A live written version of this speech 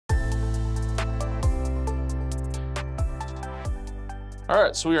All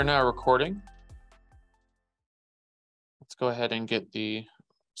right, so we are now recording. Let's go ahead and get the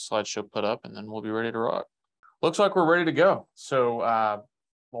slideshow put up and then we'll be ready to rock. Looks like we're ready to go. So I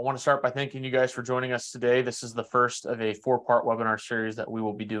want to start by thanking you guys for joining us today. This is the first of a 4-part webinar series that we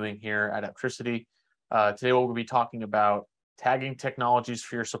will be doing here at Apptricity. Today we'll be talking about tagging technologies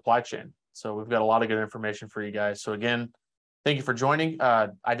for your supply chain. So we've got a lot of good information for you guys. So again, thank you for joining.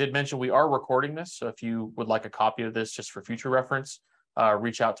 I did mention we are recording this. So if you would like a copy of this just for future reference,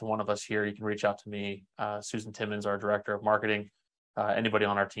 reach out to one of us here. You can reach out to me, Susan Timmons, our Director of Marketing, anybody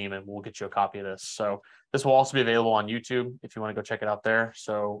on our team, and we'll get you a copy of this. So this will also be available on YouTube if you want to go check it out there.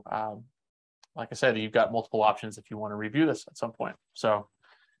 So like I said, you've got multiple options if you want to review this at some point. So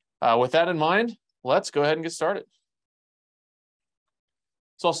with that in mind, let's go ahead and get started.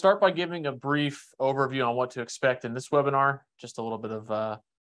 So I'll start by giving a brief overview on what to expect in this webinar, just a little bit of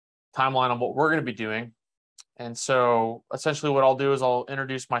timeline on what we're going to be doing. And so essentially what I'll do is I'll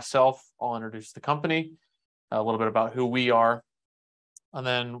introduce myself, I'll introduce the company, a little bit about who we are, and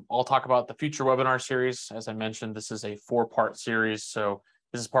then I'll talk about the future webinar series. As I mentioned, this is a 4-part series. So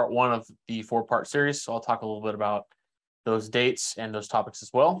this is part 1 of the 4-part series. So I'll talk a little bit about those dates and those topics as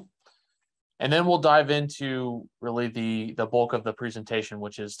well. And then we'll dive into really the bulk of the presentation,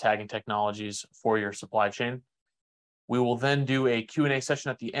 which is tagging technologies for your supply chain. We will then do a Q&A session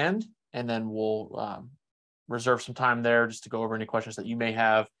at the end, and then we'll reserve some time there just to go over any questions that you may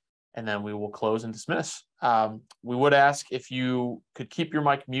have, and then we will close and dismiss. We would ask if you could keep your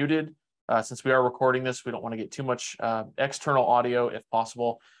mic muted. Since we are recording this, we don't want to get too much external audio if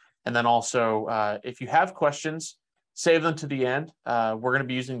possible. And then also, if you have questions, save them to the end. We're going to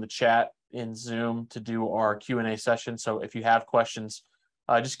be using the chat in Zoom to do our Q&A session. So if you have questions,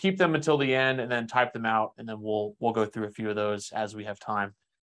 just keep them until the end and then type them out, and then we'll go through a few of those as we have time.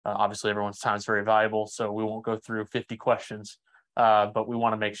 Obviously, everyone's time is very valuable, so we won't go through 50 questions, but we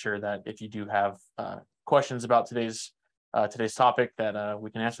want to make sure that if you do have questions about today's topic, that we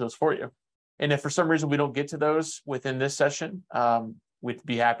can answer those for you. And if for some reason we don't get to those within this session, we'd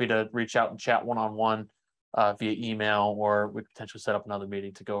be happy to reach out and chat one-on-one via email, or we could potentially set up another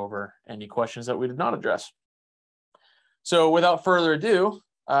meeting to go over any questions that we did not address. So without further ado,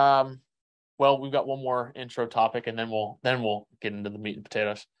 well, we've got one more intro topic, and then we'll get into the meat and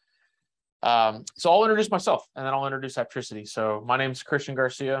potatoes. So I'll introduce myself, and then I'll introduce Apptricity. So my name is Christian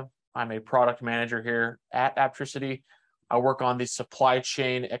Garcia. I'm a product manager here at Apptricity. I work on the supply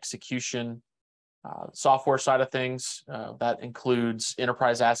chain execution software side of things. That includes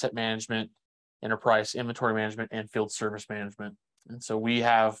enterprise asset management, enterprise inventory management, and field service management. And so we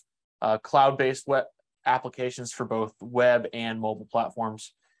have cloud-based web applications for both web and mobile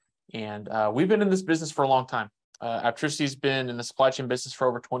platforms. And we've been in this business for a long time. Apptricity's been in the supply chain business for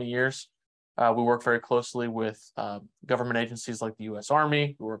over 20 years. We work very closely with government agencies like the U.S.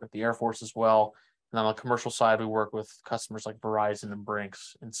 Army. We work with the Air Force as well. And on the commercial side, we work with customers like Verizon and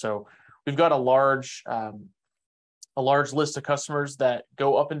Brinks. And so we've got a large list of customers that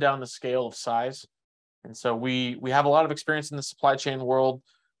go up and down the scale of size. And so we have a lot of experience in the supply chain world.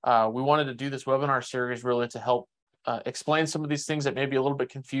 We wanted to do this webinar series really to help explain some of these things that may be a little bit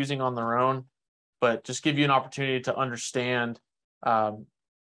confusing on their own, but just give you an opportunity to understand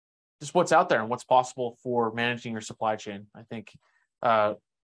just what's out there and what's possible for managing your supply chain. I think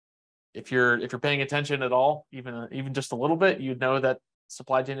if you're paying attention at all, even just a little bit, you'd know that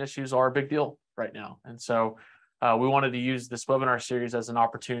supply chain issues are a big deal right now. And so we wanted to use this webinar series as an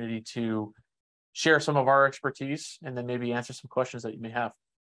opportunity to share some of our expertise and then maybe answer some questions that you may have.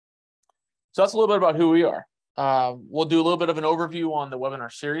 So that's a little bit about who we are. We'll do a little bit of an overview on the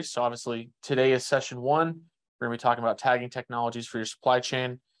webinar series. So obviously today is session 1. We're going to be talking about tagging technologies for your supply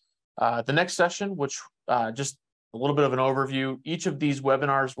chain. The next session, which just a little bit of an overview, each of these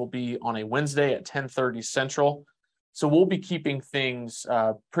webinars will be on a Wednesday at 10:30 Central. So we'll be keeping things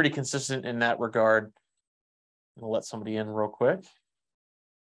pretty consistent in that regard. I'll let somebody in real quick,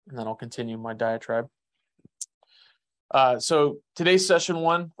 and then I'll continue my diatribe. So today's session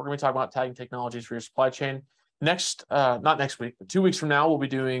 1, we're going to be talking about tagging technologies for your supply chain. Not next week, but 2 weeks from now, we'll be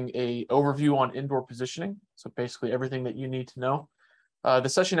doing an overview on indoor positioning. So basically everything that you need to know. The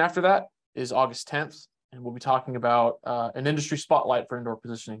session after that is August 10th, and we'll be talking about an industry spotlight for indoor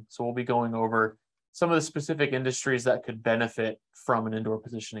positioning. So we'll be going over some of the specific industries that could benefit from an indoor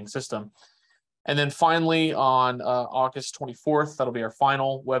positioning system. And then finally on August 24th, that'll be our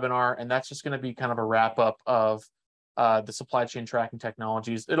final webinar, and that's just going to be kind of a wrap up of the supply chain tracking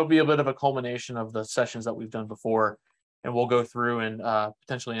technologies. It'll be a bit of a culmination of the sessions that we've done before, and we'll go through and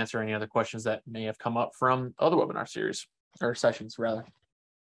potentially answer any other questions that may have come up from other webinar series or sessions rather.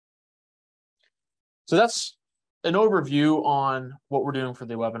 So that's an overview on what we're doing for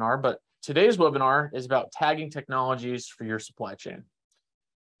the webinar, but today's webinar is about tagging technologies for your supply chain.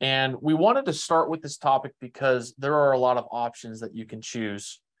 And we wanted to start with this topic because there are a lot of options that you can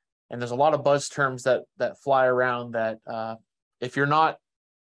choose. And there's a lot of buzz terms that fly around that if you're not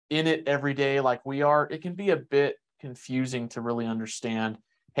in it every day like we are, it can be a bit confusing to really understand,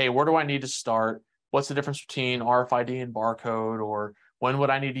 hey, where do I need to start? What's the difference between RFID and barcode? Or when would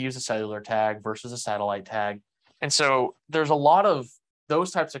I need to use a cellular tag versus a satellite tag? And so there's a lot of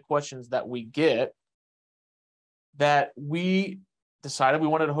those types of questions that we get that we decided we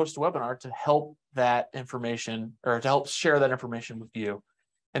wanted to host a webinar to help that information, or to help share that information with you.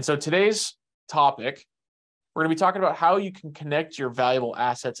 And so today's topic, we're going to be talking about how you can connect your valuable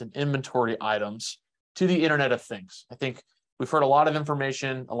assets and inventory items to the Internet of Things. I think we've heard a lot of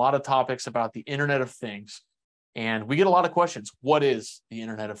information, a lot of topics about the Internet of Things, and we get a lot of questions. What is the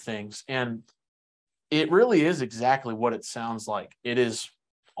Internet of Things? And it really is exactly what it sounds like. It is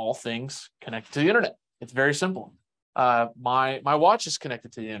all things connected to the Internet. It's very simple. My watch is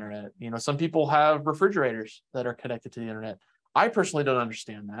connected to the Internet. You know, some people have refrigerators that are connected to the Internet. I personally don't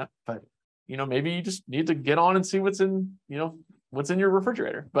understand that, but you know, maybe you just need to get on and see what's in your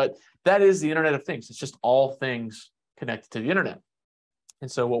refrigerator. But that is the Internet of Things. It's just all things connected to the Internet. And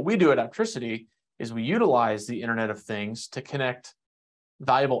so what we do at Aptricity is we utilize the Internet of Things to connect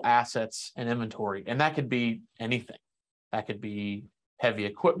valuable assets and inventory. And that could be anything. That could be heavy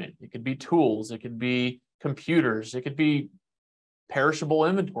equipment. It could be tools. It could be computers. It could be perishable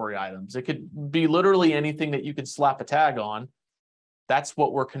inventory items. It could be literally anything that you can slap a tag on. That's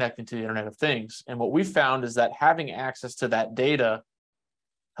what we're connecting to the Internet of Things. And what we found is that having access to that data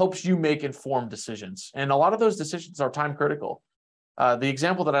helps you make informed decisions. And a lot of those decisions are time critical. The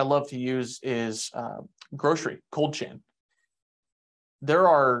example that I love to use is grocery, cold chain. There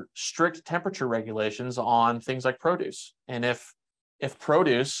are strict temperature regulations on things like produce. And if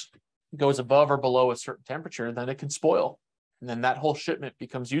produce goes above or below a certain temperature, then it can spoil. And then that whole shipment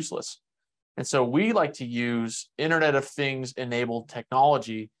becomes useless. And so we like to use Internet of Things enabled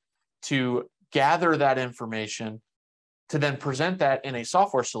technology to gather that information, to then present that in a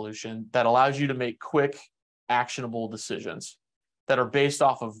software solution that allows you to make quick, actionable decisions that are based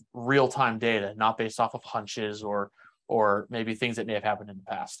off of real-time data, not based off of hunches or maybe things that may have happened in the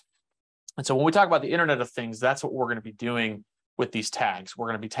past. And so when we talk about the Internet of Things, that's what we're going to be doing with these tags. We're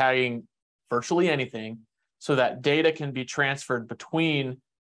going to be tagging virtually anything so that data can be transferred between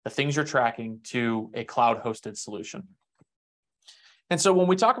the things you're tracking to a cloud-hosted solution. And so when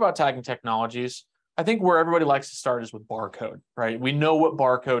we talk about tagging technologies, I think where everybody likes to start is with barcode, right? We know what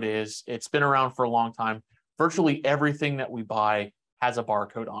barcode is. It's been around for a long time. Virtually everything that we buy has a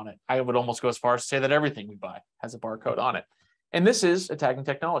barcode on it. I would almost go as far as to say that everything we buy has a barcode on it. And this is a tagging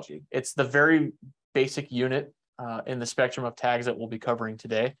technology. It's the very basic unit in the spectrum of tags that we'll be covering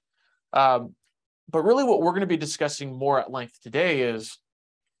today. But really what we're going to be discussing more at length today is,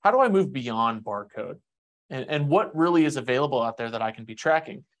 how do I move beyond barcode? And what really is available out there that I can be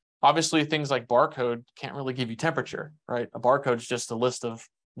tracking? Obviously, things like barcode can't really give you temperature, right? A barcode is just a list of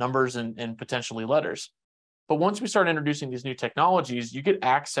numbers and potentially letters. But once we start introducing these new technologies, you get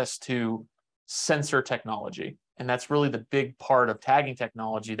access to sensor technology. And that's really the big part of tagging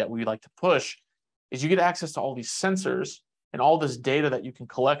technology that we like to push, is you get access to all these sensors and all this data that you can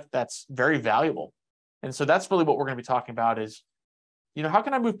collect that's very valuable. And so that's really what we're going to be talking about is, you know, how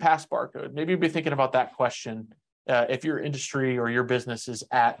can I move past barcode? Maybe you'll be thinking about that question. If your industry or your business is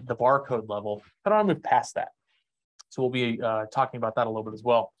at the barcode level, how do I move past that? So we'll be talking about that a little bit as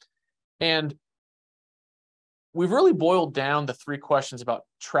well. And we've really boiled down the three questions about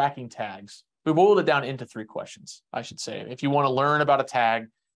tracking tags. We boiled it down into three questions, I should say. If you want to learn about a tag,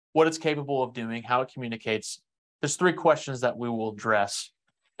 what it's capable of doing, how it communicates, there's three questions that we will address.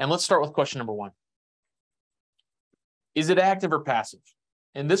 And let's start with question number one. Is it active or passive?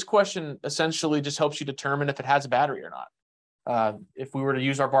 And this question essentially just helps you determine if it has a battery or not. If we were to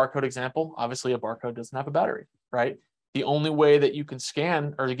use our barcode example, obviously a barcode doesn't have a battery, right? The only way that you can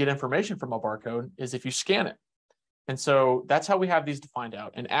scan or to get information from a barcode is if you scan it. And so that's how we have these defined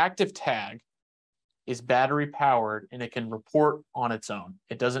out. An active tag is battery powered and it can report on its own.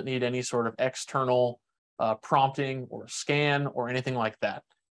 It doesn't need any sort of external prompting or scan or anything like that.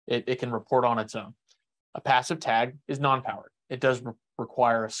 It can report on its own. A passive tag is non-powered. It does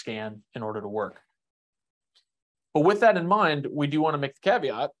require a scan in order to work. But with that in mind, we do want to make the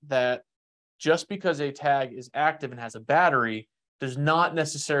caveat that just because a tag is active and has a battery does not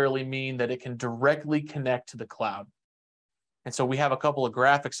necessarily mean that it can directly connect to the cloud. And so we have a couple of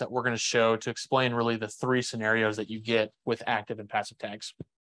graphics that we're going to show to explain really the three scenarios that you get with active and passive tags.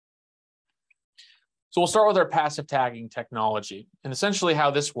 So we'll start with our passive tagging technology. And essentially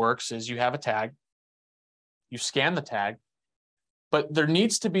how this works is you have a tag, you scan the tag, but there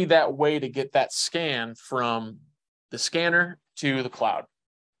needs to be that way to get that scan from the scanner to the cloud,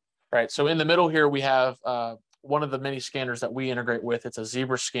 right? So in the middle here, we have one of the many scanners that we integrate with. It's a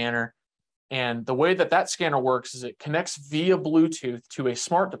Zebra scanner. And the way that that scanner works is it connects via Bluetooth to a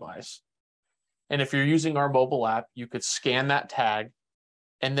smart device. And if you're using our mobile app, you could scan that tag,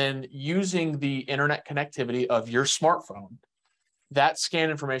 and then using the internet connectivity of your smartphone, that scan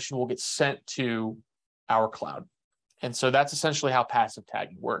information will get sent to our cloud. And so that's essentially how passive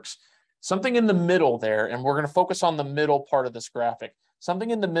tagging works. Something in the middle there, and we're going to focus on the middle part of this graphic. Something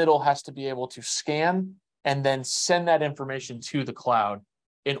in the middle has to be able to scan and then send that information to the cloud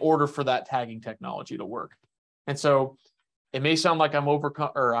in order for that tagging technology to work. And so it may sound like I'm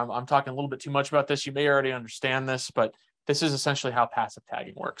talking a little bit too much about this. You may already understand this, but this is essentially how passive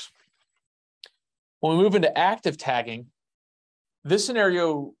tagging works. When we move into active tagging, this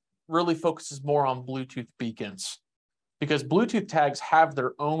scenario really focuses more on Bluetooth beacons, because Bluetooth tags have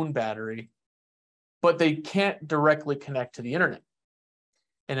their own battery, but they can't directly connect to the internet.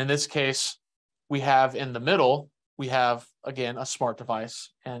 And in this case, we have in the middle, we have, again, a smart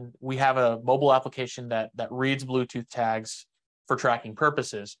device, and we have a mobile application that reads Bluetooth tags for tracking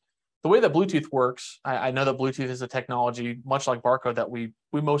purposes. The way that Bluetooth works, I know that Bluetooth is a technology, much like Barcode, that we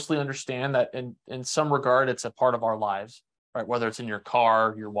mostly understand that in some regard, it's a part of our lives, right? Whether it's in your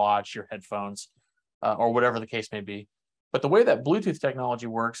car, your watch, your headphones, or whatever the case may be. But the way that Bluetooth technology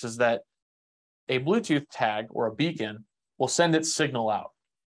works is that a Bluetooth tag or a beacon will send its signal out.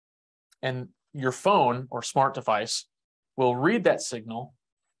 And your phone or smart device will read that signal.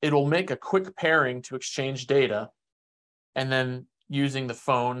 It'll make a quick pairing to exchange data. And then using the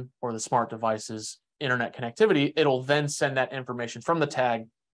phone or the smart device's internet connectivity, it'll then send that information from the tag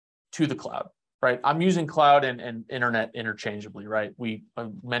to the cloud, right? I'm using cloud and internet interchangeably, right? We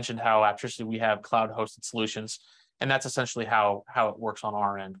mentioned how at Tricity we have cloud hosted solutions, and that's essentially how it works on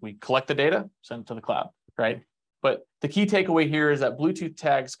our end. We collect the data, send it to the cloud, right? But the key takeaway here is that Bluetooth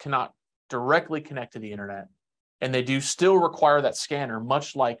tags cannot directly connect to the internet, and they do still require that scanner,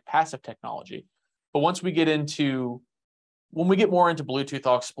 much like passive technology. But when we get more into Bluetooth,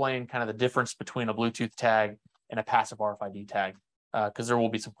 I'll explain kind of the difference between a Bluetooth tag and a passive RFID tag, because there will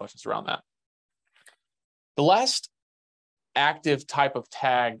be some questions around that. The last active type of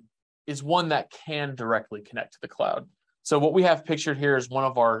tag is one that can directly connect to the cloud. So what we have pictured here is one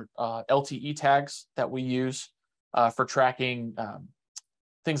of our LTE tags that we use for tracking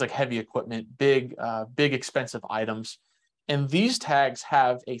things like heavy equipment, big expensive items. And these tags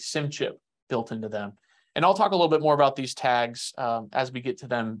have a SIM chip built into them. And I'll talk a little bit more about these tags as we get to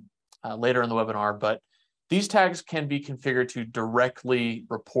them later in the webinar, but these tags can be configured to directly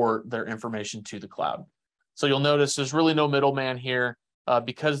report their information to the cloud. So you'll notice there's really no middleman here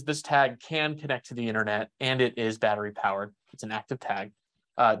because this tag can connect to the internet and it is battery powered. It's an active tag.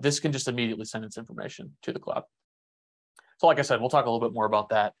 This can just immediately send its information to the cloud. So like I said, we'll talk a little bit more about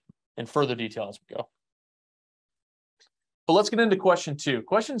that in further detail as we go. But let's get into question 2.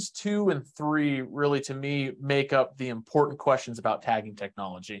 Questions 2 and 3 really, to me, make up the important questions about tagging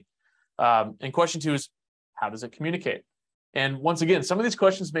technology. And question 2 is, how does it communicate? And once again, some of these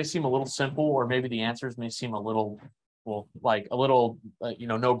questions may seem a little simple, or maybe the answers may seem a little,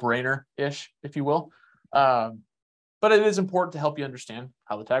 no-brainer-ish, if you will. But it is important to help you understand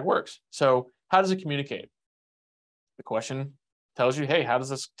how the tag works. So how does it communicate? The question tells you, hey, how does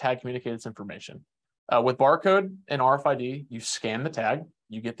this tag communicate its information? With Barcode and RFID, you scan the tag,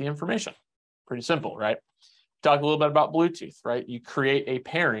 you get the information. Pretty simple, right? Talk a little bit about Bluetooth, right? You create a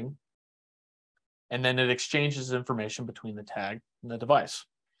pairing, and then it exchanges information between the tag and the device.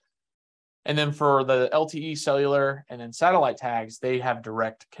 And then for the LTE, cellular, and then satellite tags, they have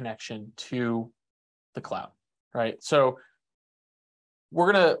direct connection to the cloud, right? So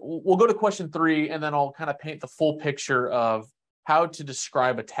we'll go to question 3, and then I'll kind of paint the full picture of how to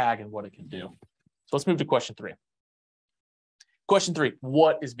describe a tag and what it can do. So let's move to question 3. Question 3,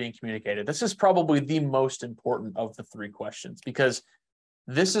 what is being communicated? This is probably the most important of the 3 questions, because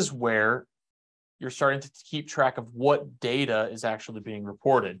this is where you're starting to keep track of what data is actually being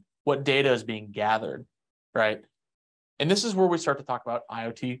reported, what data is being gathered, right? And this is where we start to talk about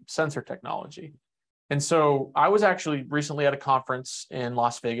IoT sensor technology. And so I was actually recently at a conference in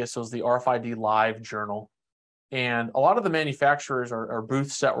Las Vegas. It was the RFID Live Journal. And a lot of the manufacturers or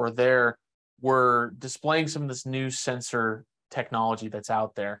booths that were there were displaying some of this new sensor technology that's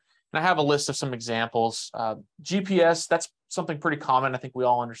out there. And I have a list of some examples. GPS, that's something pretty common. I think we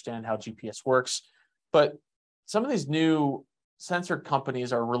all understand how GPS works. But some of these new sensor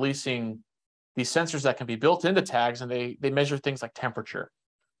companies are releasing these sensors that can be built into tags, and they measure things like temperature.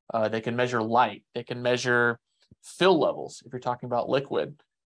 They can measure light. They can measure fill levels if you're talking about liquid,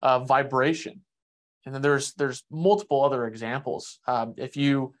 vibration, and then there's multiple other examples. I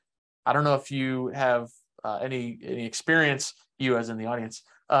don't know if you have any experience, you as in the audience,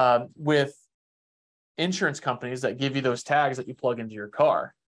 with insurance companies that give you those tags that you plug into your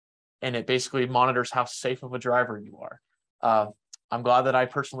car, and it basically monitors how safe of a driver you are. I'm glad that I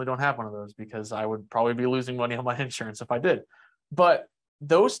personally don't have one of those, because I would probably be losing money on my insurance if I did. But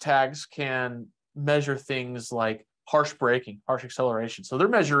those tags can measure things like harsh braking, harsh acceleration. So they're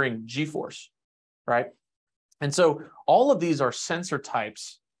measuring G-force, right? And so all of these are sensor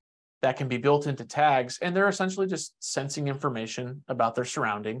types that can be built into tags, and they're essentially just sensing information about their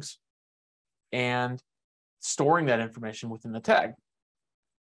surroundings and storing that information within the tag.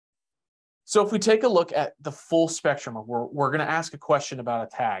 So if we take a look at the full spectrum of, we're going to ask a question about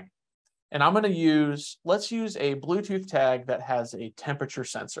a tag, and I'm going to let's use a Bluetooth tag that has a temperature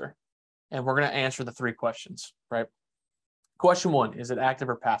sensor, and we're going to answer the 3 questions, right? Question 1, is it active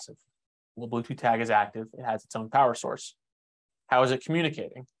or passive? Well, the Bluetooth tag is active. It has its own power source. How is it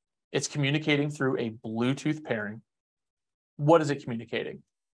communicating? It's communicating through a Bluetooth pairing. What is it communicating?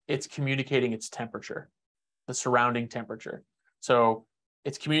 It's communicating its temperature, the surrounding temperature. So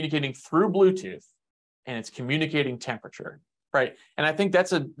it's communicating through Bluetooth, and it's communicating temperature, right? And I think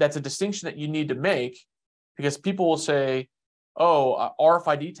that's a distinction that you need to make, because people will say, oh,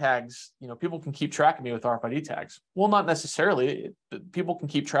 RFID tags, people can keep track of me with RFID tags. Well, not necessarily. People can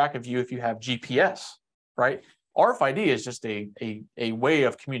keep track of you if you have GPS, right? RFID is just a way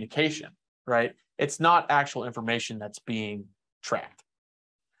of communication, right? It's not actual information that's being tracked.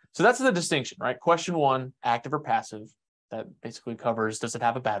 So that's the distinction, right? Question 1, active or passive. That basically covers, does it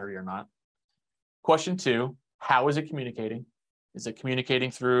have a battery or not? Question 2, how is it communicating? Is it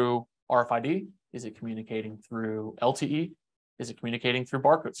communicating through RFID? Is it communicating through LTE? Is it communicating through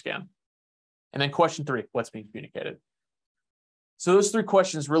barcode scan? And then question 3, what's being communicated? So those 3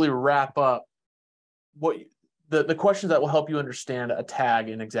 questions really wrap up what the questions that will help you understand a tag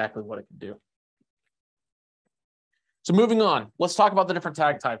and exactly what it can do. So moving on, let's talk about the different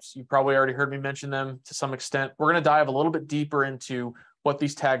tag types. You've probably already heard me mention them to some extent. We're going to dive a little bit deeper into what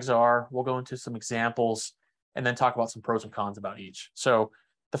these tags are. We'll go into some examples and then talk about some pros and cons about each. So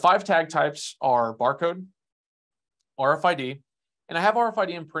the 5 tag types are barcode, RFID, and I have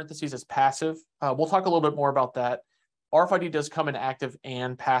RFID in parentheses as passive. We'll talk a little bit more about that. RFID does come in active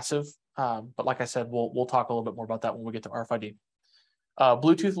and passive, but like I said, we'll talk a little bit more about that when we get to RFID.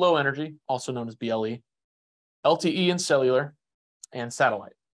 Bluetooth Low Energy, also known as BLE, LTE and cellular, and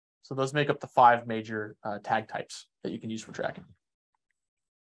satellite. So those make up the 5 major tag types that you can use for tracking.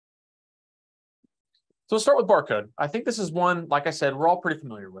 So let's start with barcode. I think this is one, like I said, we're all pretty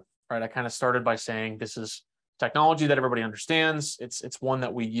familiar with, right? I kind of started by saying this is technology that everybody understands. It's one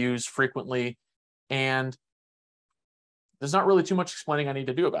that we use frequently, and there's not really too much explaining I need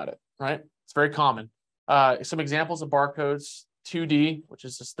to do about it, right? It's very common. Some examples of barcodes: 2D, which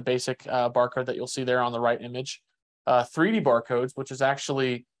is just the basic barcode that you'll see there on the right image. 3D barcodes, which is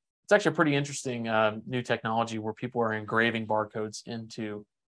actually a pretty interesting new technology where people are engraving barcodes into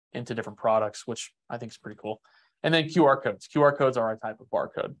different products, which I think is pretty cool. And then QR codes. QR codes are a type of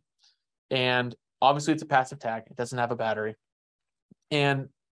barcode, and obviously it's a passive tag. It doesn't have a battery. And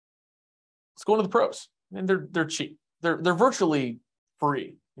let's go into the pros. And they're cheap. They're virtually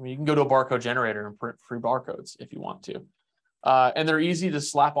free. I mean, you can go to a barcode generator and print free barcodes if you want to. And they're easy to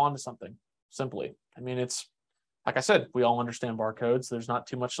slap onto something simply. I mean, it's like I said, we all understand barcodes. There's not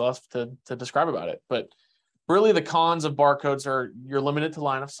too much left to describe about it. But really, the cons of barcodes are you're limited to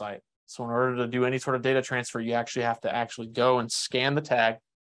line of sight. So in order to do any sort of data transfer, you actually have to go and scan the tag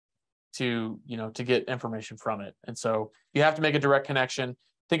to get information from it. And so you have to make a direct connection.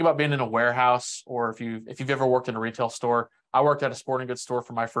 Think about being in a warehouse, or if you've ever worked in a retail store. I worked at a sporting goods store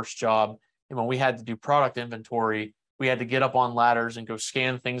for my first job, and when we had to do product inventory, we had to get up on ladders and go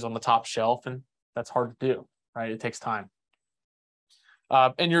scan things on the top shelf, and that's hard to do, right? It takes time.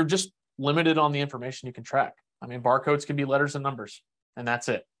 And you're just limited on the information you can track. I mean, barcodes can be letters and numbers, and that's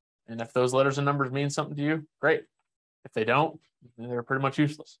it. And if those letters and numbers mean something to you, great. If they don't, they're pretty much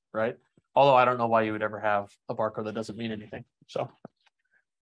useless, right? Although I don't know why you would ever have a barcode that doesn't mean anything. So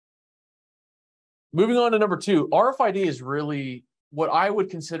moving on to number 2, RFID is really what I would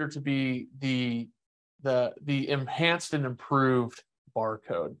consider to be the enhanced and improved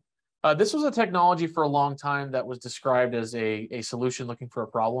barcode. This was a technology for a long time that was described as a solution looking for a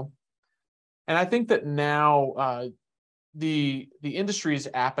problem. And I think that now the industry's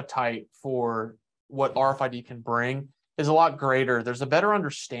appetite for what RFID can bring is a lot greater. There's a better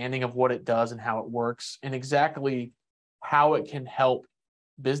understanding of what it does and how it works and exactly how it can help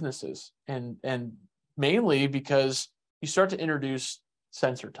businesses. And mainly because you start to introduce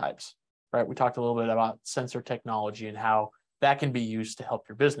sensor types, right? We talked a little bit about sensor technology and how that can be used to help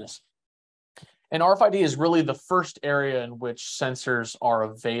your business. And RFID is really the first area in which sensors are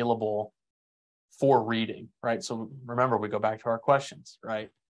available for reading, right? So remember, we go back to our questions, right?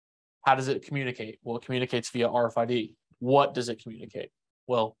 How does it communicate? Well, it communicates via RFID. What does it communicate?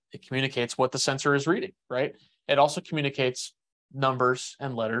 Well, it communicates what the sensor is reading, right? It also communicates numbers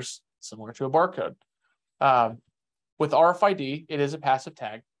and letters similar to a barcode. With RFID, it is a passive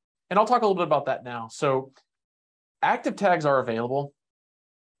tag. And I'll talk a little bit about that now. So active tags are available.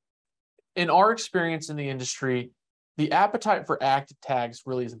 In our experience in the industry, the appetite for active tags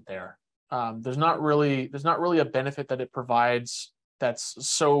really isn't there. There's not really a benefit that it provides that's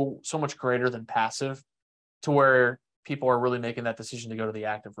so much greater than passive to where people are really making that decision to go to the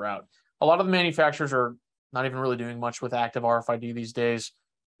active route. A lot of the manufacturers are not even really doing much with active RFID these days,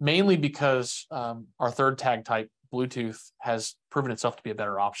 mainly because our third tag type, Bluetooth, has proven itself to be a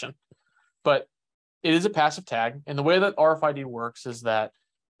better option. But it is a passive tag. And the way that RFID works is that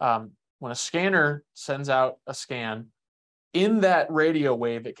when a scanner sends out a scan, in that radio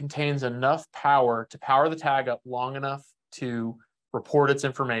wave, it contains enough power to power the tag up long enough to report its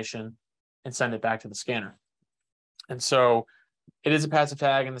information and send it back to the scanner. And so it is a passive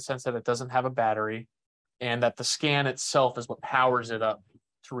tag in the sense that it doesn't have a battery and that the scan itself is what powers it up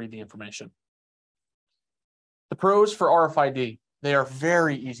to read the information. The pros for RFID, they are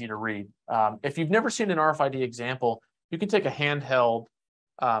very easy to read. If you've never seen an RFID example, you can take a handheld,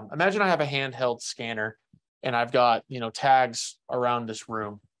 imagine I have a handheld scanner and I've got, tags around this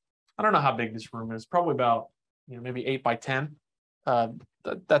room. I don't know how big this room is, probably about, maybe 8 by 10.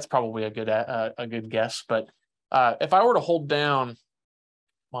 That's probably a good guess. But if I were to hold down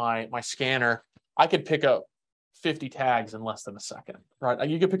my scanner, I could pick up 50 tags in less than a second, right?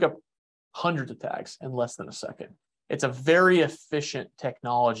 You could pick up hundreds of tags in less than a second. It's a very efficient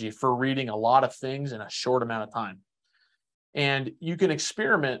technology for reading a lot of things in a short amount of time. And you can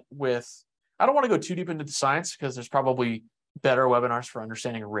experiment with, I don't want to go too deep into the science because there's probably better webinars for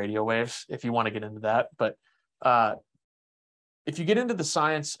understanding radio waves if you want to get into that. But if you get into the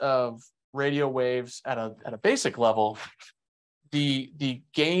science of radio waves at a basic level, the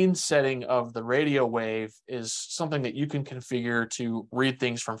gain setting of the radio wave is something that you can configure to read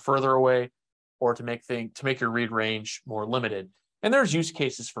things from further away or to make your read range more limited. And there's use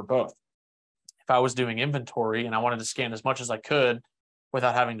cases for both. If I was doing inventory and I wanted to scan as much as I could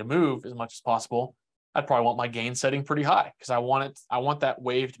without having to move as much as possible, I'd probably want my gain setting pretty high because I want that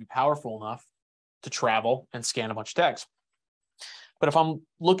wave to be powerful enough to travel and scan a bunch of tags. But if I'm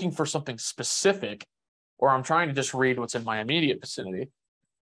looking for something specific, or I'm trying to just read what's in my immediate vicinity,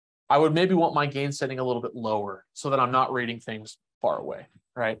 I would maybe want my gain setting a little bit lower so that I'm not reading things far away,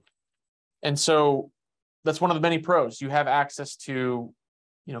 right? And so that's one of the many pros. You have access to,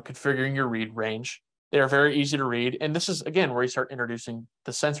 configuring your read range. They are very easy to read. And this is, again, where you start introducing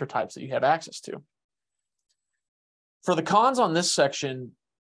the sensor types that you have access to. For the cons on this section,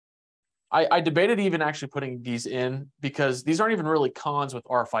 I debated even actually putting these in because these aren't even really cons with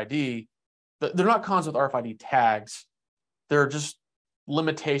RFID. They're not cons with RFID tags. They're just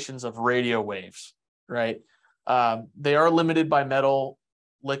limitations of radio waves, right? They are limited by metal,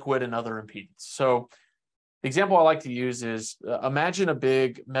 liquid, and other impedance. So the example I like to use is imagine a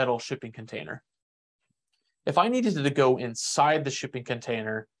big metal shipping container. If I needed to go inside the shipping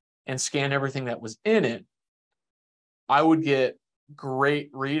container and scan everything that was in it, I would get great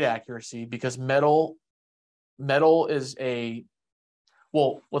read accuracy because metal is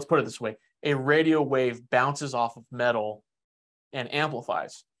let's put it this way. A radio wave bounces off of metal and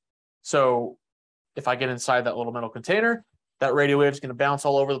amplifies. So if I get inside that little metal container, that radio wave is going to bounce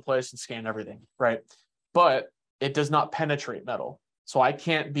all over the place and scan everything, right? But it does not penetrate metal. So I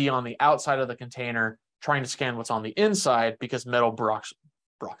can't be on the outside of the container trying to scan what's on the inside because metal blocks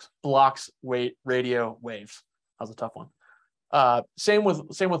radio waves. That was a tough one. Same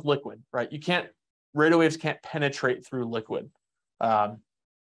with liquid, right? Radio waves can't penetrate through liquid.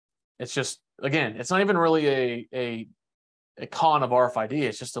 It's just, again, it's not even really a con of RFID.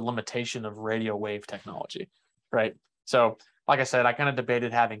 It's just a limitation of radio wave technology, right? So, like I said, I kind of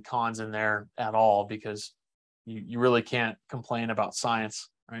debated having cons in there at all because you really can't complain about science,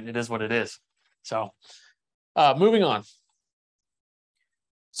 right? It is what it is. So, moving on.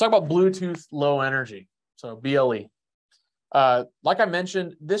 Let's talk about Bluetooth Low Energy, so BLE. Like I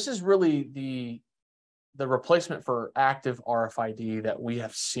mentioned, this is really the replacement for active RFID that we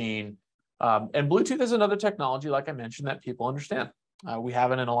have seen And Bluetooth is another technology, like I mentioned, that people understand. We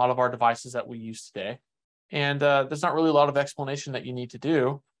have it in a lot of our devices that we use today. And there's not really a lot of explanation that you need to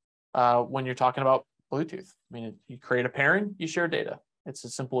do when you're talking about Bluetooth. I mean, you create a pairing, you share data. It's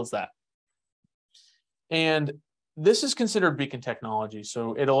as simple as that. And this is considered beacon technology.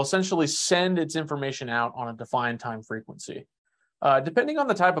 So it'll essentially send its information out on a defined time frequency. Depending on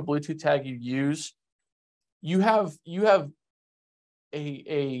the type of Bluetooth tag you use, you have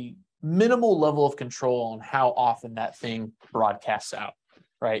a minimal level of control on how often that thing broadcasts out,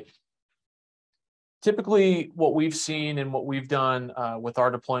 right? Typically, what we've seen and what we've done with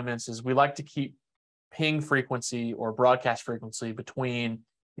our deployments is we like to keep ping frequency or broadcast frequency between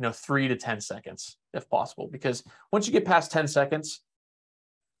 3 to 10 seconds, if possible, because once you get past 10 seconds,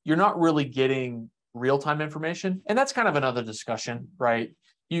 you're not really getting real-time information. And that's kind of another discussion, right?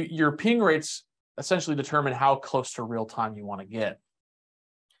 Your ping rates essentially determine how close to real-time you want to get.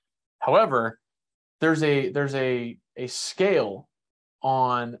 However, there's a scale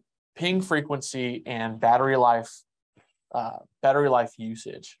on ping frequency and battery life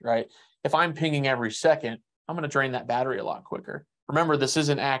usage, right? If I'm pinging every second, I'm going to drain that battery a lot quicker. Remember, this is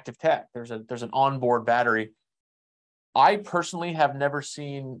an active tag. There's an onboard battery. I personally have never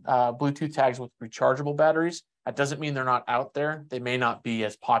seen Bluetooth tags with rechargeable batteries. That doesn't mean they're not out there. They may not be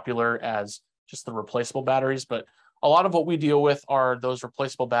as popular as just the replaceable batteries, but a lot of what we deal with are those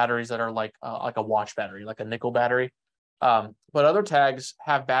replaceable batteries that are like a watch battery, like a nickel battery. But other tags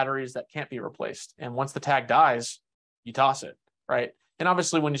have batteries that can't be replaced. And once the tag dies, you toss it, right? And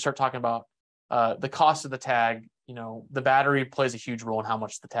obviously, when you start talking about the cost of the tag, the battery plays a huge role in how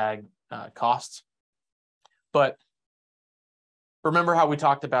much the tag costs. But remember how we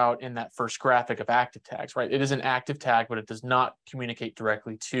talked about in that first graphic of active tags, right? It is an active tag, but it does not communicate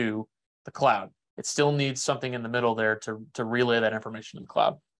directly to the cloud. It still needs something in the middle there to relay that information to the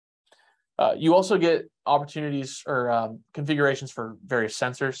cloud. You also get opportunities or configurations for various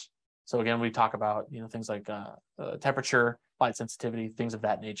sensors. So again, we talk about things like temperature, light sensitivity, things of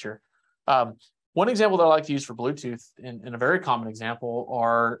that nature. One example that I like to use for Bluetooth, and a very common example,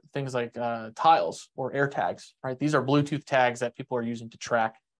 are things like tiles or air tags, right? These are Bluetooth tags that people are using to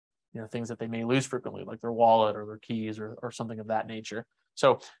track things that they may lose frequently, like their wallet or their keys or something of that nature.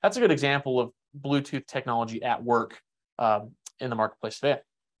 So that's a good example of Bluetooth technology at work in the marketplace today.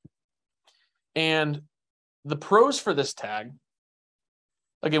 And the pros for this tag,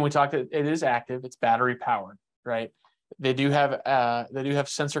 again, we talked, it is active, it's battery powered, right? They do have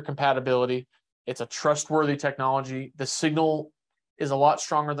sensor compatibility. It's a trustworthy technology. The signal is a lot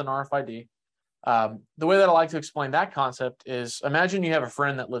stronger than RFID. The way that I like to explain that concept is, imagine you have a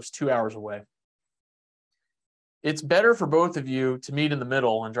friend that lives 2 hours away. It's better for both of you to meet in the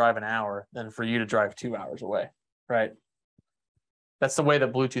middle and drive an hour than for you to drive 2 hours away, right? That's the way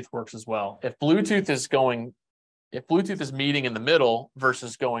that Bluetooth works as well. If Bluetooth is meeting in the middle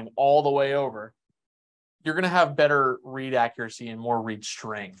versus going all the way over, you're going to have better read accuracy and more read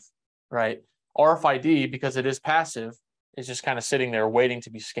strength, right? RFID, because it is passive, is just kind of sitting there waiting to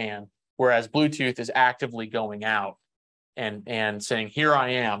be scanned, whereas Bluetooth is actively going out and saying, here I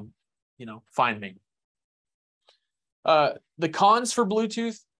am, find me. The cons for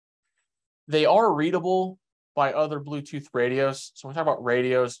Bluetooth, they are readable by other Bluetooth radios. So when we talk about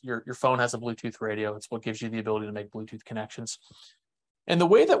radios, your phone has a Bluetooth radio. It's what gives you the ability to make Bluetooth connections. And the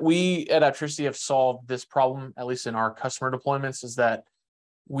way that we at Aptricity have solved this problem, at least in our customer deployments, is that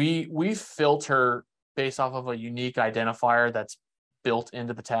we filter based off of a unique identifier that's built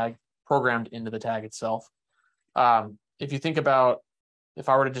into the tag, programmed into the tag itself. If you think about, if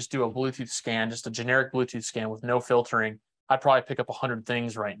I were to just do a Bluetooth scan, just a generic Bluetooth scan with no filtering, I'd probably pick up 100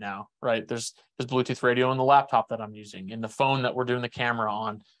 things right now, right? There's Bluetooth radio in the laptop that I'm using, in the phone that we're doing the camera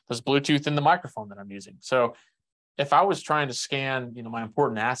on. There's Bluetooth in the microphone that I'm using. So if I was trying to scan, my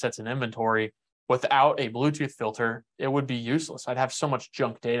important assets and inventory without a Bluetooth filter, it would be useless. I'd have so much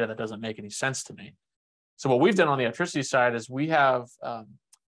junk data that doesn't make any sense to me. So what we've done on the Aptricity side is we have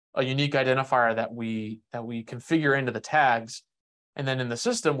a unique identifier that we configure into the tags. And then in the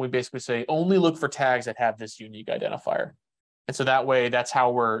system, we basically say, only look for tags that have this unique identifier. And so that way, that's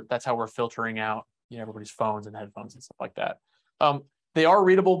how we're filtering out everybody's phones and headphones and stuff like that. They are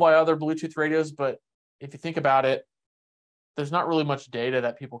readable by other Bluetooth radios, but if you think about it, there's not really much data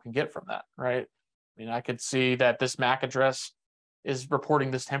that people can get from that, right? I mean, I could see that this MAC address is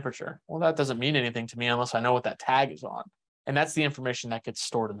reporting this temperature. Well, that doesn't mean anything to me unless I know what that tag is on. And that's the information that gets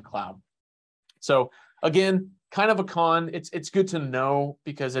stored in the cloud. So again, kind of a con. It's good to know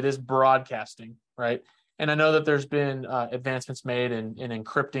because it is broadcasting, right? And I know that there's been advancements made in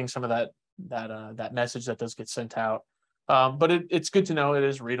encrypting some of that message that does get sent out. But it's good to know it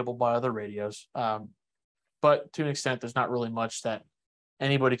is readable by other radios. But to an extent, there's not really much that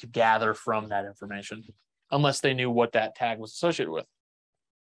anybody could gather from that information unless they knew what that tag was associated with.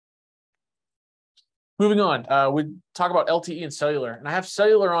 Moving on, we talk about LTE and cellular. And I have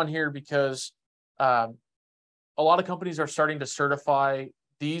cellular on here because a lot of companies are starting to certify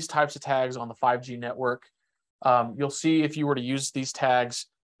these types of tags on the 5G network. You'll see if you were to use these tags,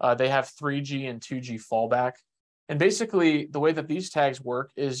 they have 3G and 2G fallback. And basically, the way that these tags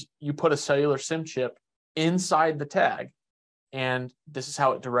work is you put a cellular SIM chip inside the tag, and this is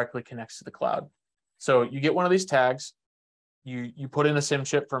how it directly connects to the cloud. So you get one of these tags, you put in a SIM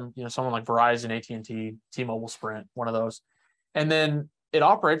chip from someone like Verizon, AT&T, T-Mobile, Sprint, one of those, and then it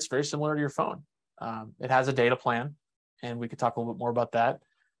operates very similar to your phone. It has a data plan, and we could talk a little bit more about that,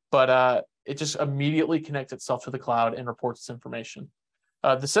 but it just immediately connects itself to the cloud and reports its information.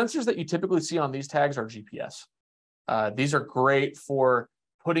 The sensors that you typically see on these tags are GPS. These are great for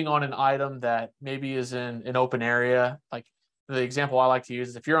putting on an item that maybe is in an open area. Like the example I like to use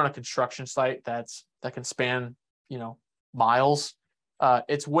is if you're on a construction site that can span, miles,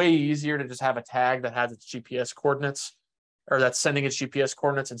 it's way easier to just have a tag that has its GPS coordinates, or that's sending its GPS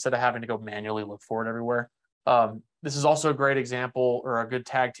coordinates instead of having to go manually look for it everywhere. This is also a great example or a good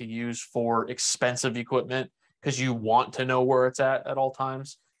tag to use for expensive equipment because you want to know where it's at all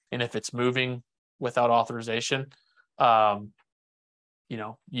times. And if it's moving without authorization, you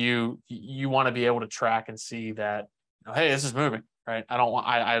want to be able to track and see that, hey, this is moving, right? I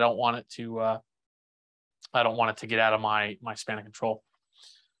don't want it to get out of my span of control.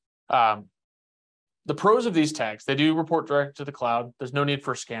 The pros of these tags, they do report direct to the cloud. There's no need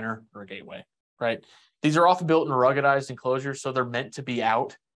for a scanner or a gateway, right? These are often built in ruggedized enclosures, so they're meant to be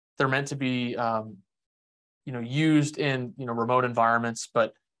out. They're meant to be, used in remote environments,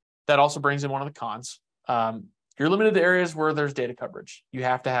 but that also brings in one of the cons. You're limited to areas where there's data coverage. You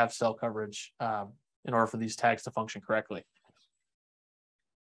have to have cell coverage in order for these tags to function correctly.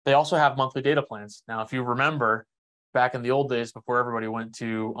 They also have monthly data plans. Now, if you remember back in the old days before everybody went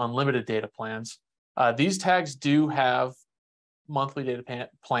to unlimited data plans, these tags do have monthly data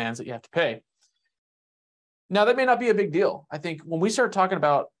plans that you have to pay. Now, that may not be a big deal. I think when we start talking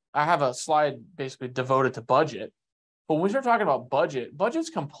about, I have a slide basically devoted to budget, but when we start talking about budget's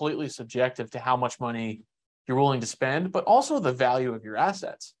completely subjective to how much money you're willing to spend, but also the value of your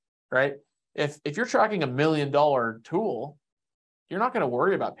assets, right? If you're tracking $1 million tool, you're not going to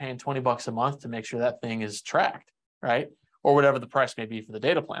worry about paying $20 a month to make sure that thing is tracked, right? Or whatever the price may be for the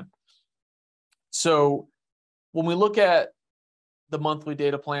data plan. So when we look at the monthly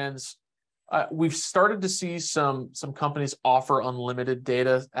data plans, we've started to see some companies offer unlimited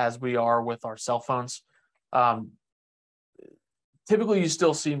data as we are with our cell phones. Typically, you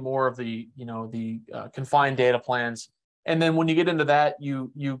still see more of the confined data plans. And then when you get into that,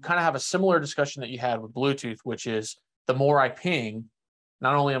 you kind of have a similar discussion that you had with Bluetooth, which is the more I ping,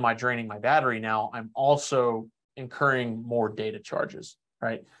 not only am I draining my battery now, I'm also incurring more data charges,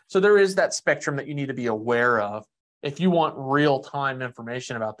 right? So there is that spectrum that you need to be aware of. If you want real-time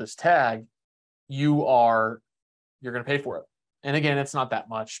information about this tag, you're going to pay for it. And again, it's not that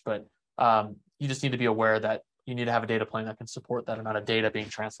much, but you just need to be aware that you need to have a data plan that can support that amount of data being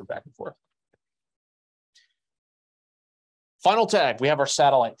transferred back and forth. Final tag, we have our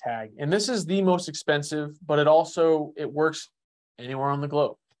satellite tag. And this is the most expensive, but it works anywhere on the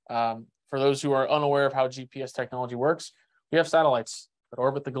globe. For those who are unaware of how GPS technology works, we have satellites that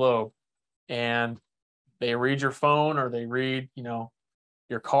orbit the globe, and they read your phone or they read,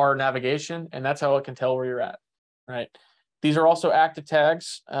 your car navigation, and that's how it can tell where you're at, right? These are also active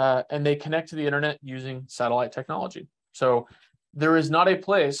tags, and they connect to the internet using satellite technology. So there is not a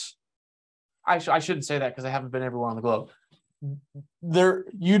place, I shouldn't say that because I haven't been everywhere on the globe.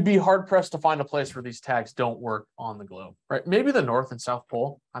 You'd be hard pressed to find a place where these tags don't work on the globe, right? Maybe the North and South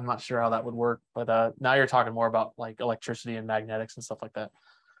Pole. I'm not sure how that would work, but now you're talking more about like electricity and magnetics and stuff like that.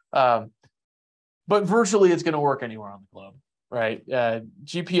 But virtually it's going to work anywhere on the globe, right?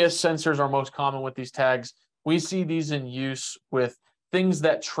 GPS sensors are most common with these tags. We see these in use with things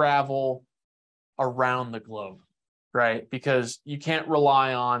that travel around the globe, right? Because you can't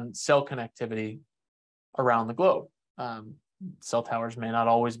rely on cell connectivity around the globe. Cell towers may not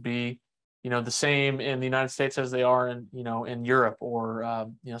always be, the same in the United States as they are in, in Europe or,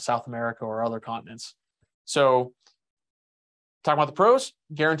 South America or other continents. So talking about the pros,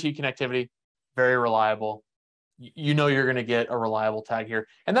 guaranteed connectivity, very reliable. You're going to get a reliable tag here.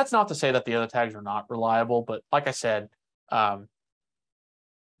 And that's not to say that the other tags are not reliable, but like I said,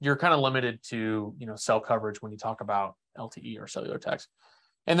 you're kind of limited to, cell coverage when you talk about LTE or cellular tags.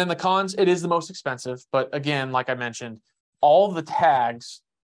 And then the cons, it is the most expensive. But again, like I mentioned, all the tags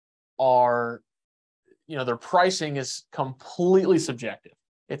are, their pricing is completely subjective.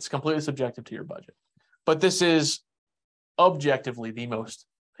 It's completely subjective to your budget. But this is objectively the most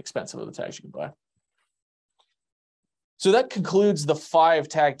expensive of the tags you can buy. So that concludes the 5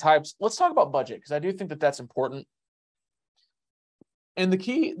 tag types. Let's talk about budget, because I do think that that's important. And the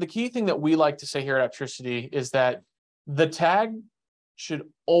key thing that we like to say here at Aptricity is that the tag should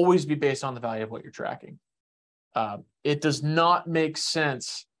always be based on the value of what you're tracking. It does not make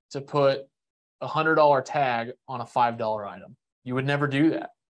sense to put a $100 tag on a $5 item. You would never do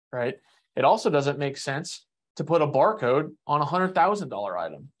that, right? It also doesn't make sense to put a barcode on a $100,000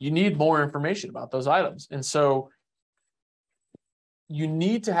 item. You need more information about those items. And so you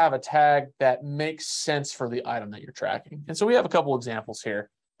need to have a tag that makes sense for the item that you're tracking. And so we have a couple examples here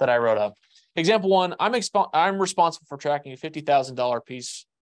that I wrote up. Example 1, I'm responsible for tracking a $50,000 piece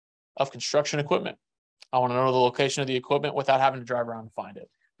of construction equipment. I want to know the location of the equipment without having to drive around and find it.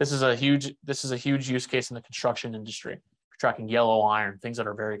 This is a huge use case in the construction industry for tracking yellow iron, things that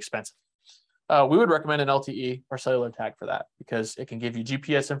are very expensive. We would recommend an LTE or cellular tag for that because it can give you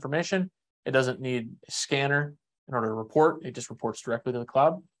GPS information. It doesn't need a scanner in order to report. It just reports directly to the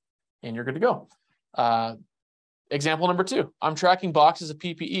cloud, and you're good to go. Example number 2, I'm tracking boxes of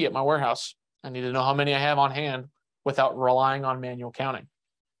PPE at my warehouse. I need to know how many I have on hand without relying on manual counting.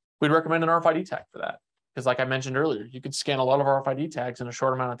 We'd recommend an RFID tag for that because, like I mentioned earlier, you could scan a lot of RFID tags in a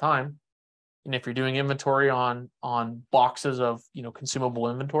short amount of time. And if you're doing inventory on boxes of consumable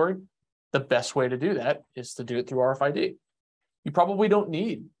inventory, the best way to do that is to do it through RFID. You probably don't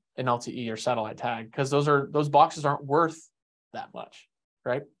need an LTE or satellite tag because those boxes aren't worth that much,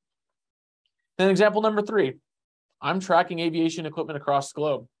 right? Then example number 3, I'm tracking aviation equipment across the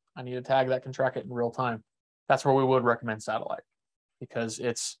globe. I need a tag that can track it in real time. That's where we would recommend satellite because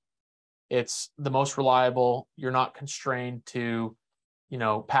it's the most reliable. You're not constrained to,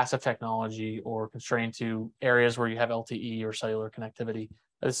 passive technology or constrained to areas where you have LTE or cellular connectivity.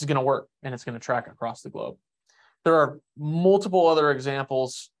 This is going to work and it's going to track across the globe. There are multiple other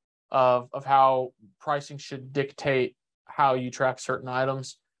examples of how pricing should dictate how you track certain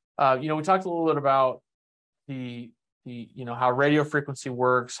items. We talked a little bit about the how radio frequency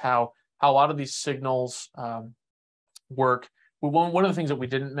works, how a lot of these signals work. One of the things that we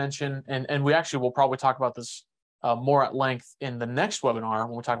didn't mention, and we actually will probably talk about this more at length in the next webinar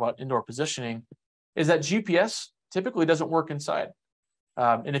when we talk about indoor positioning, is that GPS typically doesn't work inside.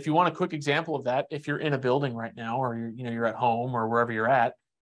 And if you want a quick example of that, if you're in a building right now, or you're at home or wherever you're at,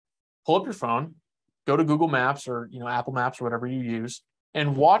 pull up your phone, go to Google Maps or Apple Maps or whatever you use,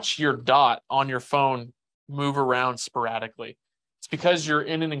 and watch your dot on your phone move around sporadically. It's because you're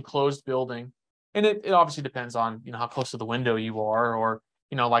in an enclosed building, and it obviously depends on how close to the window you are, or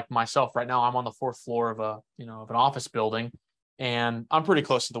like myself right now, I'm on the 4th floor of of an office building, and I'm pretty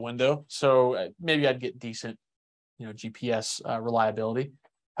close to the window, so maybe I'd get decent GPS reliability.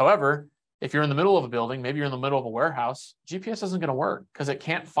 However, if you're in the middle of a building, maybe you're in the middle of a warehouse, GPS isn't going to work because it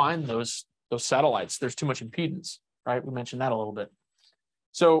can't find those satellites. There's too much impedance, right? We mentioned that a little bit.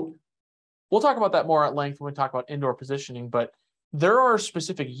 So we'll talk about that more at length when we talk about indoor positioning, but there are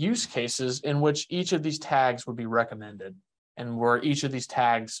specific use cases in which each of these tags would be recommended and where each of these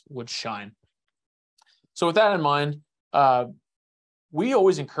tags would shine. So with that in mind, we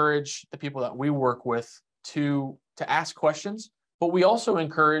always encourage the people that we work with to ask questions, but we also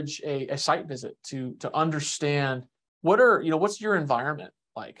encourage a site visit to understand what's your environment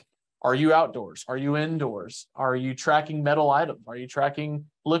like. Are you outdoors? Are you indoors? Are you tracking metal items? Are you tracking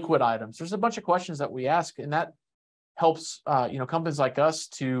liquid items? There's a bunch of questions that we ask, and that helps companies like us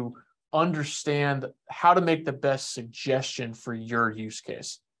to understand how to make the best suggestion for your use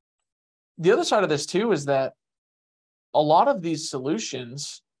case. The other side of this too is that a lot of these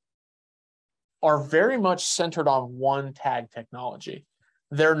solutions are very much centered on one tag technology.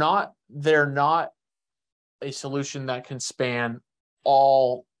 They're not a solution that can span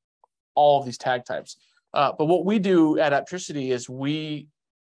all of these tag types. But what we do at Aptricity is we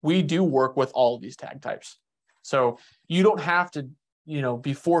do work with all of these tag types. So you don't have to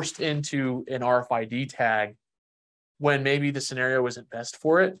be forced into an RFID tag when maybe the scenario isn't best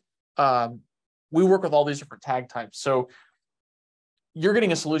for it. We work with all these different tag types. So you're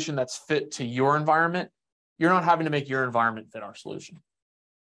getting a solution that's fit to your environment. You're not having to make your environment fit our solution.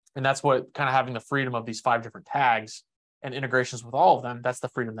 And that's what kind of having the freedom of these 5 different tags and integrations with all of them, that's the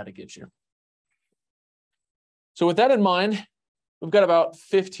freedom that it gives you. So with that in mind, we've got about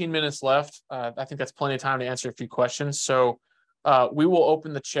 15 minutes left. I think that's plenty of time to answer a few questions. So we will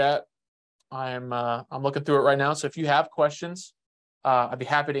open the chat. I'm looking through it right now. So if you have questions, I'd be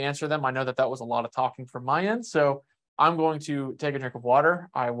happy to answer them. I know that was a lot of talking from my end. So I'm going to take a drink of water.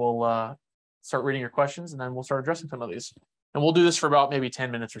 I will start reading your questions, and then we'll start addressing some of these. And we'll do this for about maybe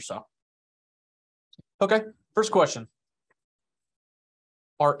 10 minutes or so. Okay, first question.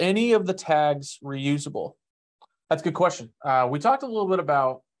 Are any of the tags reusable? That's a good question. We talked a little bit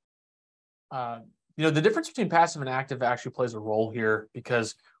about, the difference between passive and active actually plays a role here,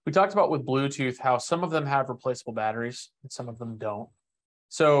 because we talked about with Bluetooth how some of them have replaceable batteries and some of them don't.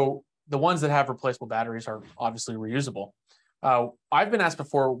 So the ones that have replaceable batteries are obviously reusable. I've been asked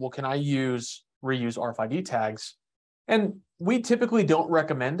before, well, can I reuse RFID tags? And we typically don't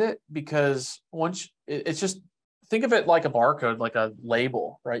recommend it, because it's just, think of it like a barcode, like a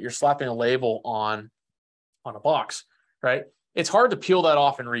label, right? You're slapping a label on a box, right? It's hard to peel that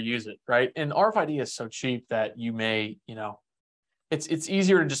off and reuse it, right? And RFID is so cheap that you may, it's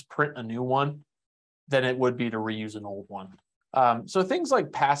easier to just print a new one than it would be to reuse an old one. So things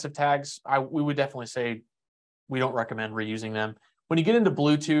like passive tags, we would definitely say we don't recommend reusing them. When you get into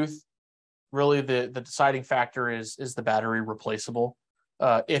Bluetooth, really the deciding factor is the battery replaceable?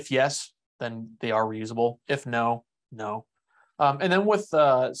 If yes, then they are reusable. If no, no. And then with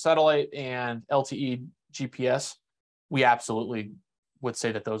satellite and LTE GPS, we absolutely would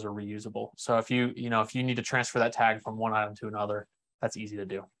say that those are reusable. So if you need to transfer that tag from one item to another, that's easy to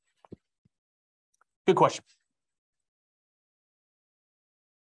do. Good question.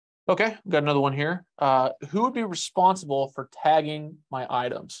 Okay, we've got another one here. Who would be responsible for tagging my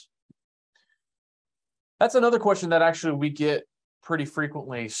items? That's another question that actually we get pretty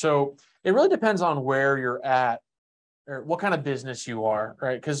frequently. So it really depends on where you're at or what kind of business you are,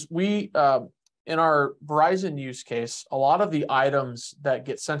 right? Because we, in our Verizon use case, a lot of the items that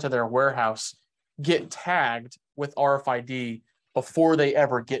get sent to their warehouse get tagged with RFID before they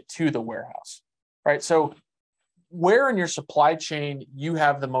ever get to the warehouse, right? So where in your supply chain you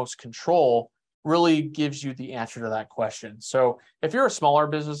have the most control really gives you the answer to that question. So if you're a smaller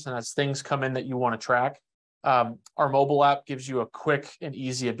business and as things come in that you want to track, our mobile app gives you a quick and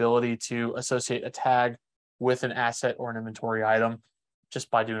easy ability to associate a tag with an asset or an inventory item just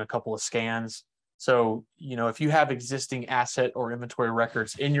by doing a couple of scans. So, if you have existing asset or inventory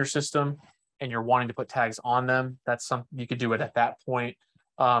records in your system and you're wanting to put tags on them, that's something you could do it at that point.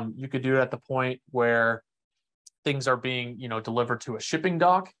 You could do it at the point where things are being, delivered to a shipping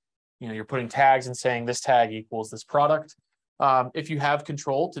dock. You're putting tags and saying this tag equals this product. If you have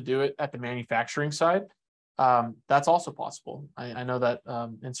control to do it at the manufacturing side, that's also possible. I know that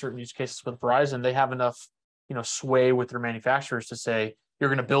in certain use cases with Verizon, they have enough, sway with their manufacturers to say, you're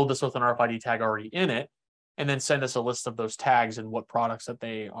going to build this with an RFID tag already in it, and then send us a list of those tags and what products that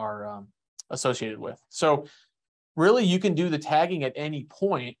they are associated with. So really, you can do the tagging at any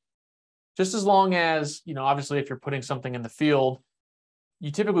point, just as long as, obviously, if you're putting something in the field,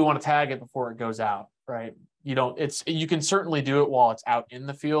 you typically want to tag it before it goes out, right? You can certainly do it while it's out in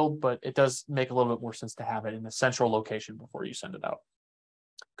the field, but it does make a little bit more sense to have it in a central location before you send it out.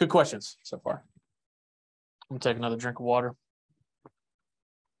 Good questions so far. I'm gonna take another drink of water.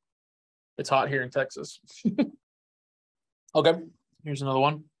 It's hot here in Texas. Okay, here's another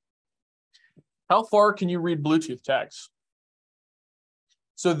one. How far can you read Bluetooth tags?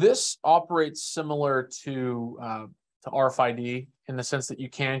 So this operates similar to RFID in the sense that you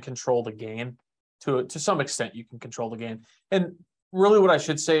can control the gain. To some extent, you can control the gain. And really what I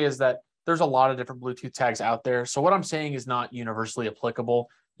should say is that there's a lot of different Bluetooth tags out there. So what I'm saying is not universally applicable.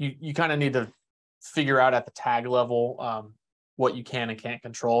 You kind of need to figure out at the tag level what you can and can't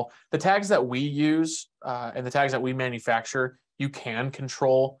control. The tags that we use and the tags that we manufacture, you can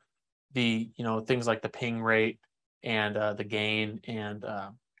control the, things like the ping rate and the gain and,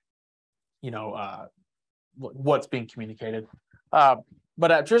 what's being communicated. But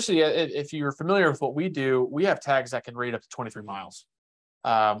at Tricity, if you're familiar with what we do, we have tags that can read up to 23 miles,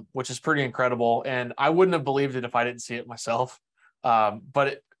 which is pretty incredible. And I wouldn't have believed it if I didn't see it myself.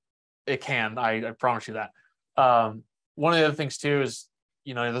 But it can, I promise you that. One of the other things too is,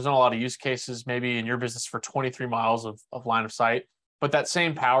 there's not a lot of use cases maybe in your business for 23 miles of line of sight, but that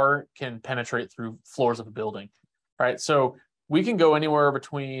same power can penetrate through floors of a building, right? So we can go anywhere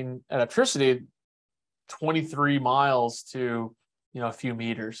between, at Tricity, 23 miles to, a few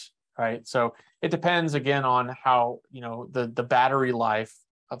meters, right? So it depends again on how, the battery life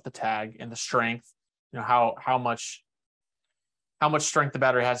of the tag and the strength, how much strength the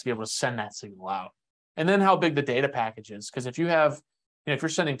battery has to be able to send that signal out. And then how big the data package is. Because if you have, if you're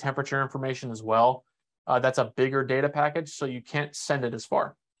sending temperature information as well, that's a bigger data package. So you can't send it as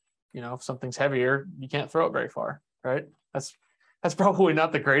far. If something's heavier, you can't throw it very far, right? That's probably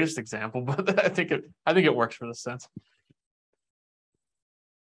not the greatest example, but I think it works for this sense.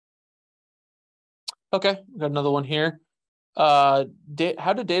 Okay, we got another one here. How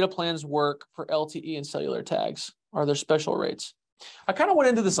do data plans work for LTE and cellular tags? Are there special rates? I kind of went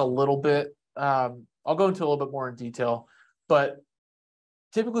into this a little bit. I'll go into a little bit more in detail, but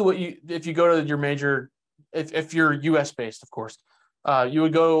typically if you go to your major, if you're US based, of course, you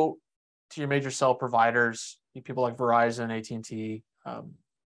would go to your major cell providers, people like Verizon, AT&T,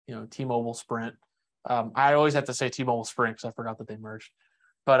 T-Mobile, Sprint. I always have to say T-Mobile, Sprint because I forgot that they merged.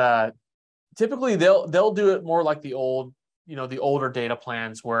 But typically they'll do it more like the older data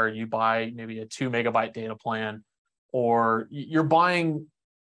plans where you buy maybe a 2 megabyte data plan, or you're buying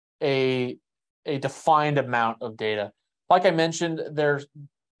a defined amount of data. Like I mentioned, you're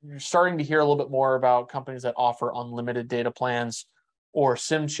starting to hear a little bit more about companies that offer unlimited data plans or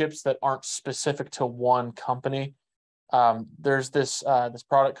SIM chips that aren't specific to one company. There's this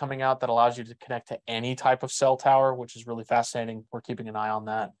product coming out that allows you to connect to any type of cell tower, which is really fascinating. We're keeping an eye on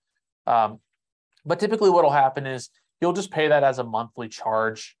that. But typically what will happen is you'll just pay that as a monthly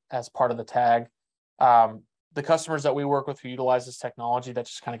charge as part of the tag. The customers that we work with who utilize this technology, that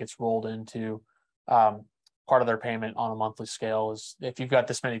just kind of gets rolled into part of their payment on a monthly scale. Is if you've got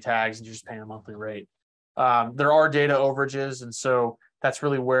this many tags and you're just paying a monthly rate. There are data overages, and so that's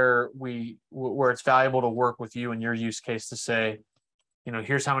really where it's valuable to work with you and your use case to say,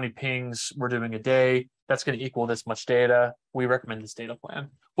 here's how many pings we're doing a day. That's going to equal this much data. We recommend this data plan.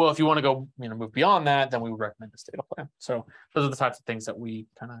 Well, if you want to go, move beyond that, then we would recommend this data plan. So those are the types of things that we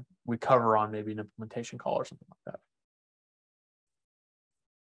cover on maybe an implementation call or something like that.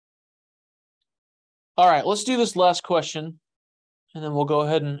 All right, let's do this last question, and then we'll go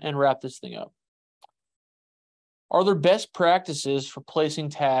ahead and wrap this thing up. Are there best practices for placing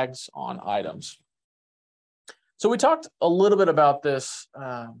tags on items? So we talked a little bit about this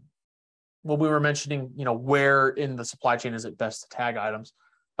when we were mentioning, where in the supply chain is it best to tag items.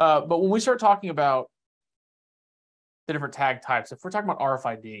 But when we start talking about the different tag types, if we're talking about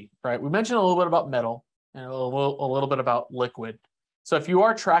RFID, right, we mentioned a little bit about metal and a little bit about liquid. So if you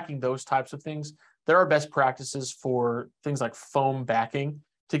are tracking those types of things, there are best practices for things like foam backing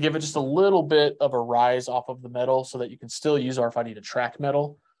to give it just a little bit of a rise off of the metal so that you can still use RFID to track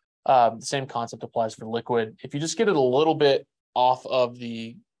metal. The same concept applies for liquid. If you just get it a little bit off of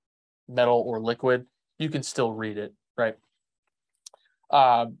the metal or liquid, you can still read it, right?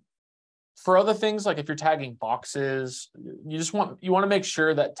 For other things, like if you're tagging boxes, you want to make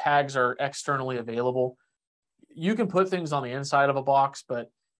sure that tags are externally available. You can put things on the inside of a box,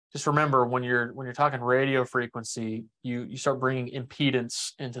 but just remember when you're talking radio frequency, you start bringing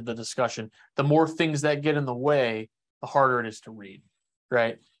impedance into the discussion. The more things that get in the way, the harder it is to read,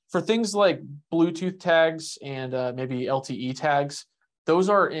 right? For things like Bluetooth tags and maybe LTE tags, those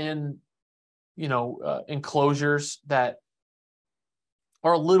are in enclosures that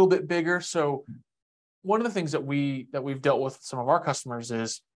are a little bit bigger. So one of the things that we've dealt with some of our customers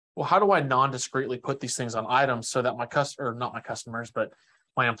is, well, how do I non-discreetly put these things on items so that not my customers, but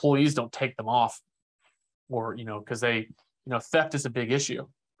my employees don't take them off, or because theft is a big issue,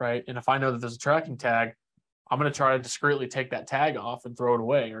 right? And if I know that there's a tracking tag, I'm going to try to discreetly take that tag off and throw it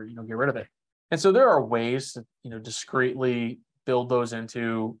away, or get rid of it. And so there are ways to discreetly build those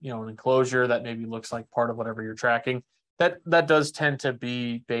into an enclosure that maybe looks like part of whatever you're tracking. That does tend to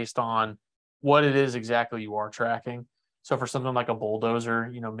be based on what it is exactly you are tracking. So for something like a bulldozer,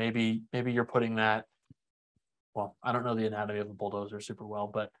 maybe you're putting that. Well, I don't know the anatomy of a bulldozer super well,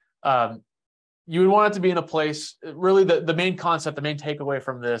 but you would want it to be in a place. Really, the main concept, the main takeaway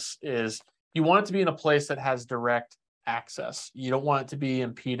from this is you want it to be in a place that has direct access. You don't want it to be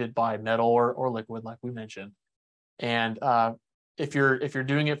impeded by metal or liquid, like we mentioned. And if you're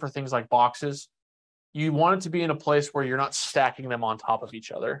doing it for things like boxes, you want it to be in a place where you're not stacking them on top of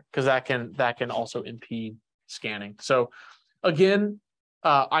each other, because that can also impede scanning. So again,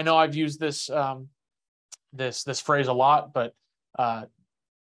 I know I've used this this phrase a lot, but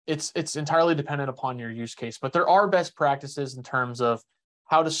it's entirely dependent upon your use case. But there are best practices in terms of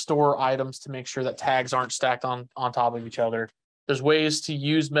how to store items to make sure that tags aren't stacked on top of each other. There's ways to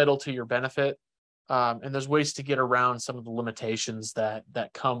use metal to your benefit, and there's ways to get around some of the limitations that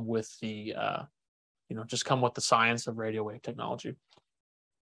come with the just come with the science of radio wave technology.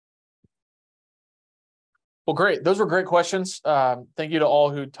 Well, great. Those were great questions. Thank you to all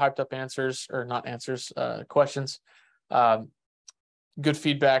who typed up answers, or not answers, questions. Good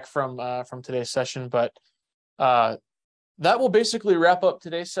feedback from today's session, but that will basically wrap up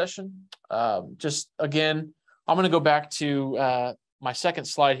today's session. Just again, I'm going to go back to my second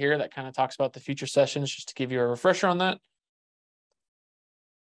slide here that kind of talks about the future sessions, just to give you a refresher on that.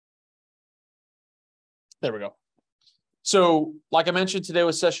 There we go. So like I mentioned, today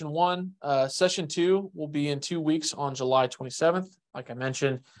was session 1. Session 2 will be in 2 weeks on July 27th. Like I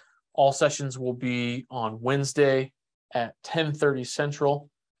mentioned, all sessions will be on Wednesday at 10:30 Central,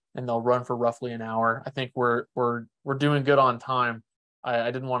 and they'll run for roughly an hour. I think we're doing good on time.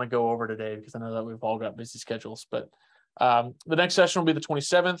 I didn't want to go over today because I know that we've all got busy schedules, but the next session will be the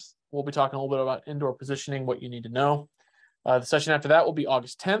 27th. We'll be talking a little bit about indoor positioning, what you need to know. The session after that will be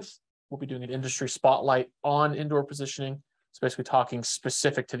August 10th. We'll be doing an industry spotlight on indoor positioning. It's basically talking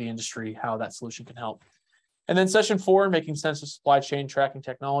specific to the industry, how that solution can help. And then session 4, making sense of supply chain tracking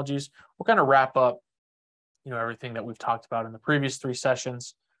technologies. We'll kind of wrap up, everything that we've talked about in the previous 3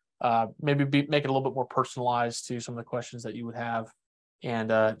 sessions. Maybe make it a little bit more personalized to some of the questions that you would have, and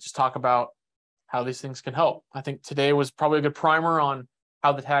just talk about how these things can help. I think today was probably a good primer on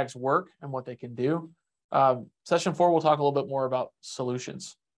how the tags work and what they can do. Session 4, we'll talk a little bit more about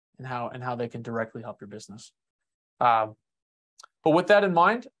solutions and how they can directly help your business. But with that in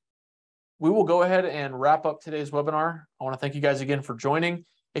mind, we will go ahead and wrap up today's webinar. I want to thank you guys again for joining.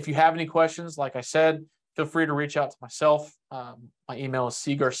 If you have any questions, like I said, feel free to reach out to myself. My email is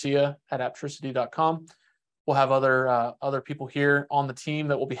cgarcia@aptricity.com. We'll have other people here on the team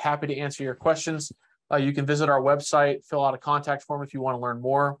that will be happy to answer your questions. You can visit our website, fill out a contact form if you want to learn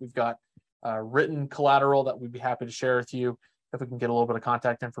more. We've got written collateral that we'd be happy to share with you if we can get a little bit of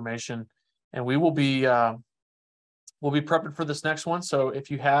contact information. And we will be we'll be prepping for this next one. So if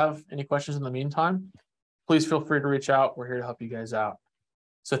you have any questions in the meantime, please feel free to reach out. We're here to help you guys out.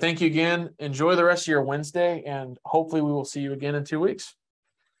 So thank you again. Enjoy the rest of your Wednesday, and hopefully we will see you again in 2 weeks.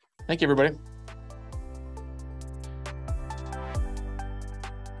 Thank you, everybody.